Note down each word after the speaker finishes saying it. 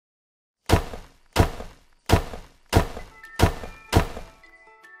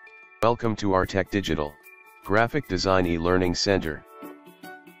Welcome to our Tech Digital Graphic Design e-Learning Center.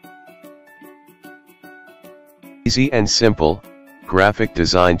 Easy and simple graphic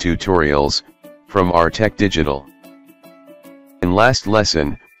design tutorials from our Tech Digital. In last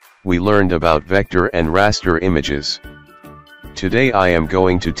lesson, we learned about vector and raster images. Today I am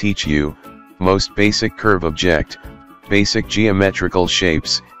going to teach you most basic curve object, basic geometrical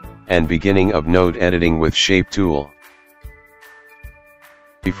shapes, and beginning of node editing with Shape tool.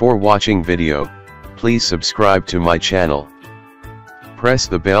 Before watching video, please subscribe to my channel. Press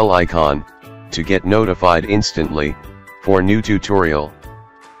the bell icon to get notified instantly for new tutorial.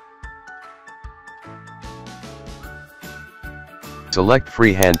 Select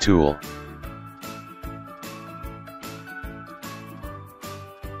Freehand tool.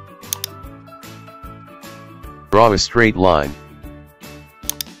 Draw a straight line.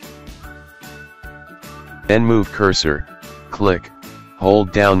 Then move cursor, click,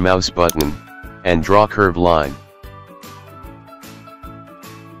 hold down mouse button, and draw curve line.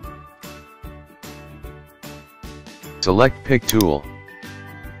 Select Pick tool,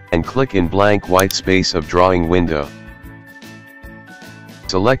 and click in blank white space of drawing window.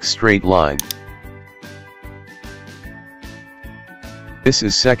 Select straight line. This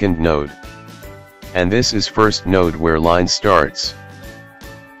is second node, and this is first node where line starts.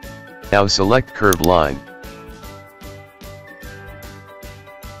 Now select curve line.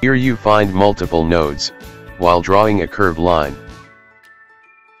 Here you find multiple nodes, while drawing a curved line.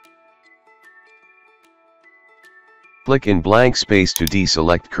 Click in blank space to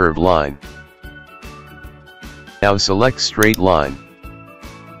deselect curved line. Now select straight line,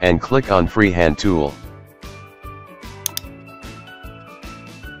 and click on Freehand tool.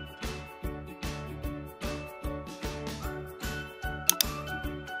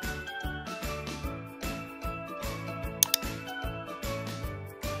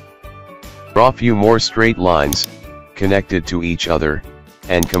 Draw few more straight lines, connected to each other,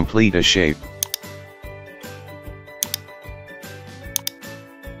 and complete a shape.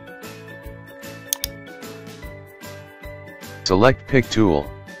 Select Pick tool,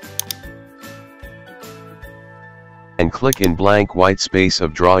 and click in blank white space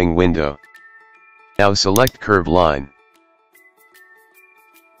of drawing window. Now select curve line.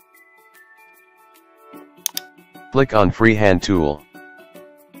 Click on Freehand tool.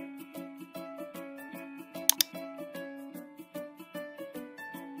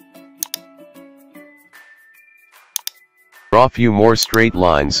 Draw few more straight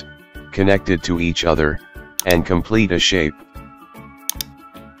lines, connected to each other, and complete a shape.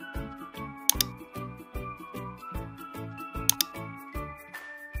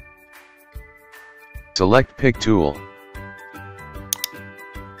 Select Pick tool,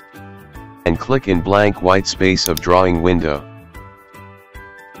 and click in blank white space of drawing window.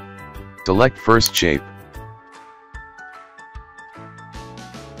 Select first shape,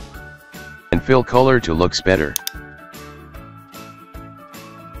 and fill color to looks better.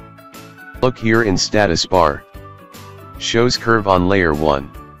 Look here in status bar. Shows curve on layer 1.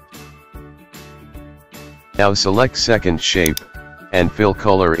 Now select second shape, and fill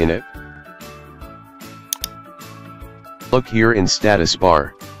color in it. Look here in status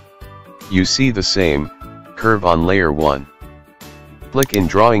bar. You see the same curve on layer 1. Click in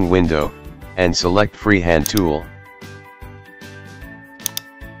drawing window, and select Freehand tool.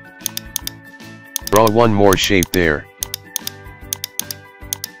 Draw one more shape there.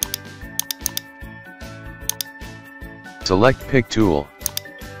 Select Pick tool,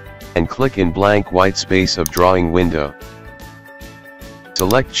 and click in blank white space of drawing window.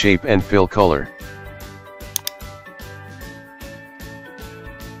 Select shape and fill color.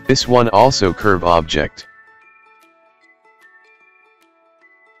 This one also curve object.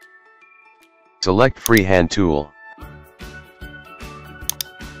 Select Freehand tool.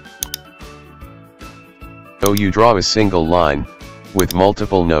 So you draw a single line, with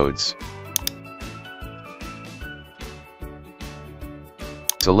multiple nodes.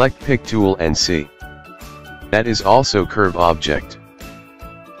 Select Pick tool and see. That is also curve object.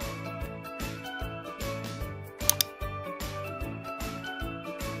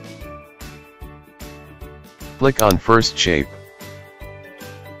 Click on first shape.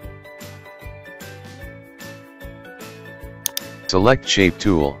 Select Shape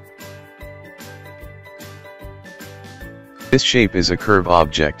tool. This shape is a curve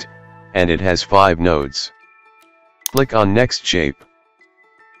object, and it has 5 nodes. Click on next shape.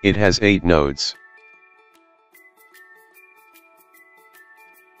 It has 8 nodes.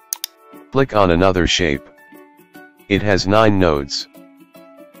 Click on another shape. It has 9 nodes.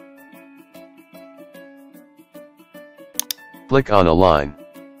 Click on a line.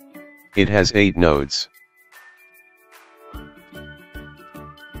 It has 8 nodes.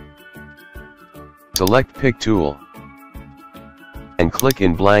 Select Pick tool. And click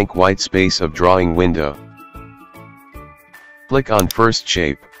in blank white space of drawing window. Click on first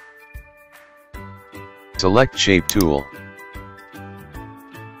shape. Select Shape tool.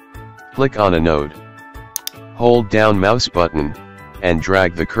 Click on a node. Hold down mouse button, and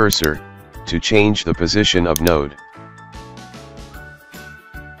drag the cursor, to change the position of node.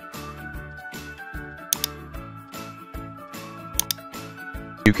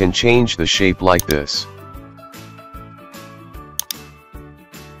 You can change the shape like this.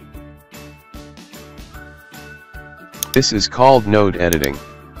 This is called node editing.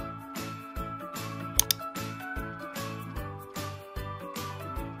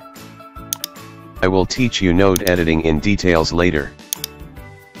 I will teach you node editing in details later.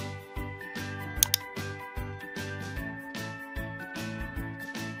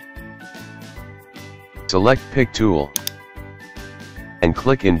 Select Pick tool. And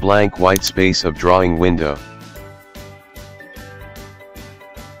click in blank white space of drawing window.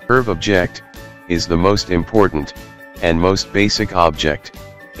 Curve object is the most important and most basic object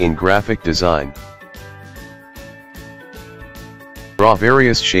in graphic design. Draw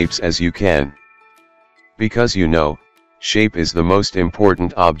various shapes as you can. Because you know, shape is the most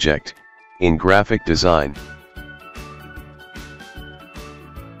important object in graphic design.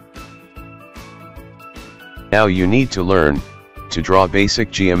 Now you need to learn to draw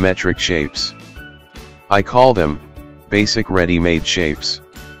basic geometric shapes. I call them basic ready-made shapes.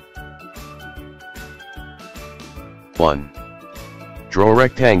 1. Draw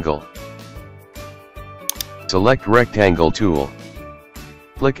rectangle. Select Rectangle tool.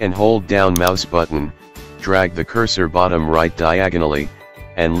 Click and hold down mouse button, drag the cursor bottom right diagonally,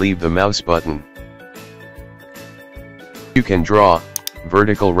 and leave the mouse button. You can draw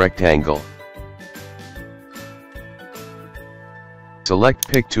vertical rectangle. Select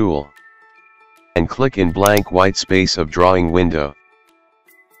Pick tool. And click in blank white space of drawing window.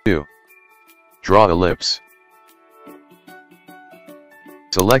 2. Draw ellipse.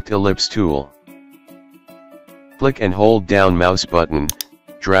 Select Ellipse tool. Click and hold down mouse button,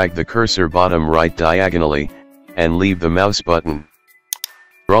 drag the cursor bottom right diagonally, and leave the mouse button.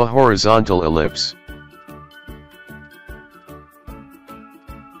 Draw horizontal ellipse.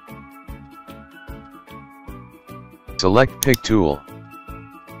 Select Pick tool.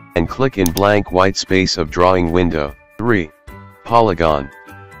 And click in blank white space of drawing window. 3. Polygon.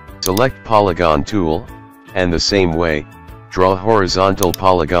 Select Polygon tool, and the same way, draw horizontal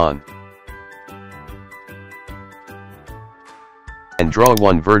polygon. And draw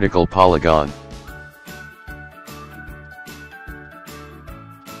one vertical polygon.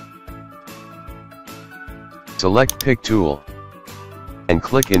 Select Pick tool. And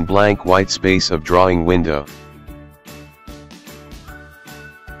click in blank white space of drawing window.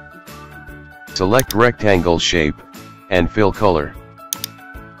 Select rectangle shape, and fill color.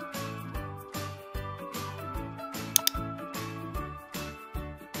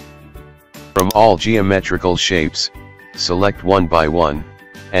 From all geometrical shapes, select one by one,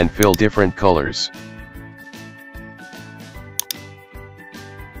 and fill different colors.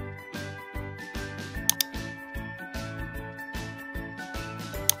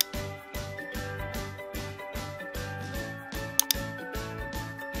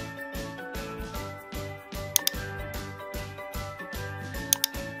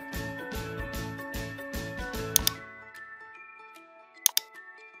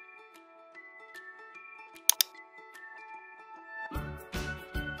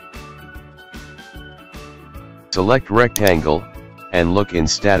 Select rectangle, and look in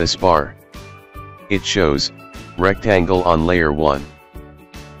status bar. It shows rectangle on layer 1.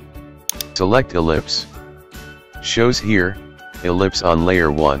 Select ellipse. Shows here ellipse on layer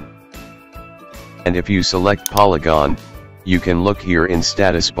 1. And if you select polygon, you can look here in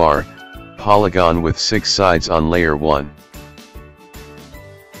status bar, polygon with 6 sides on layer 1.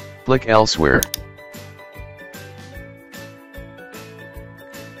 Click elsewhere.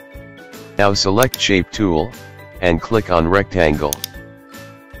 Now select Shape tool, and click on rectangle.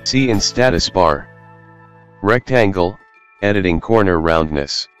 See in status bar. Rectangle, editing corner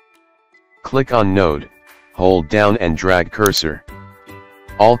roundness. Click on node, hold down and drag cursor.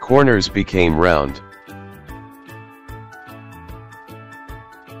 All corners became round.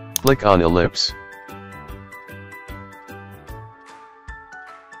 Click on ellipse.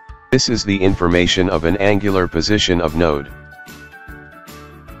 This is the information of an angular position of node.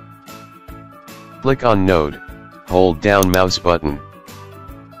 Click on node, hold down mouse button,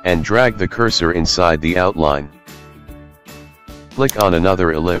 and drag the cursor inside the outline. Click on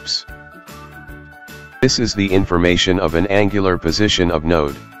another ellipse. This is the information of an angular position of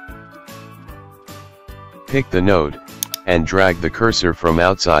node. Pick the node, and drag the cursor from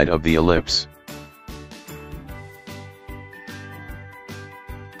outside of the ellipse.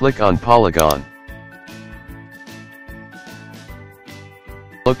 Click on Polygon.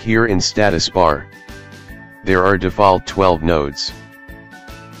 Look here in status bar. There are default 12 nodes.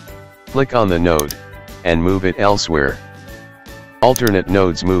 Click on the node, and move it elsewhere. Alternate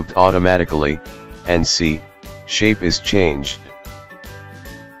nodes moved automatically, and see, shape is changed.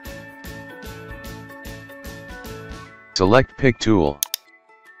 Select Pick Tool,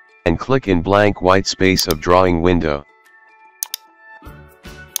 and click in blank white space of drawing window.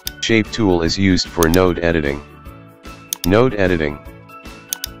 Shape tool is used for node editing. Node editing.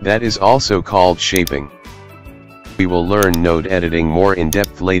 That is also called shaping. We will learn node editing more in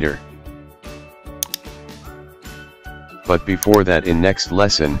depth later. But before that, in next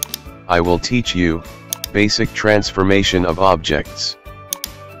lesson, I will teach you basic transformation of objects,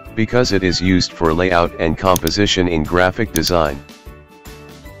 because it is used for layout and composition in graphic design.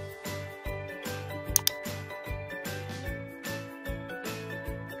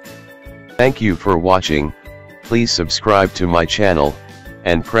 Thank you for watching. Please subscribe to my channel,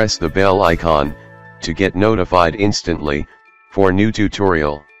 and press the bell icon, to get notified instantly, for new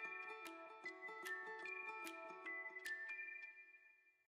tutorial.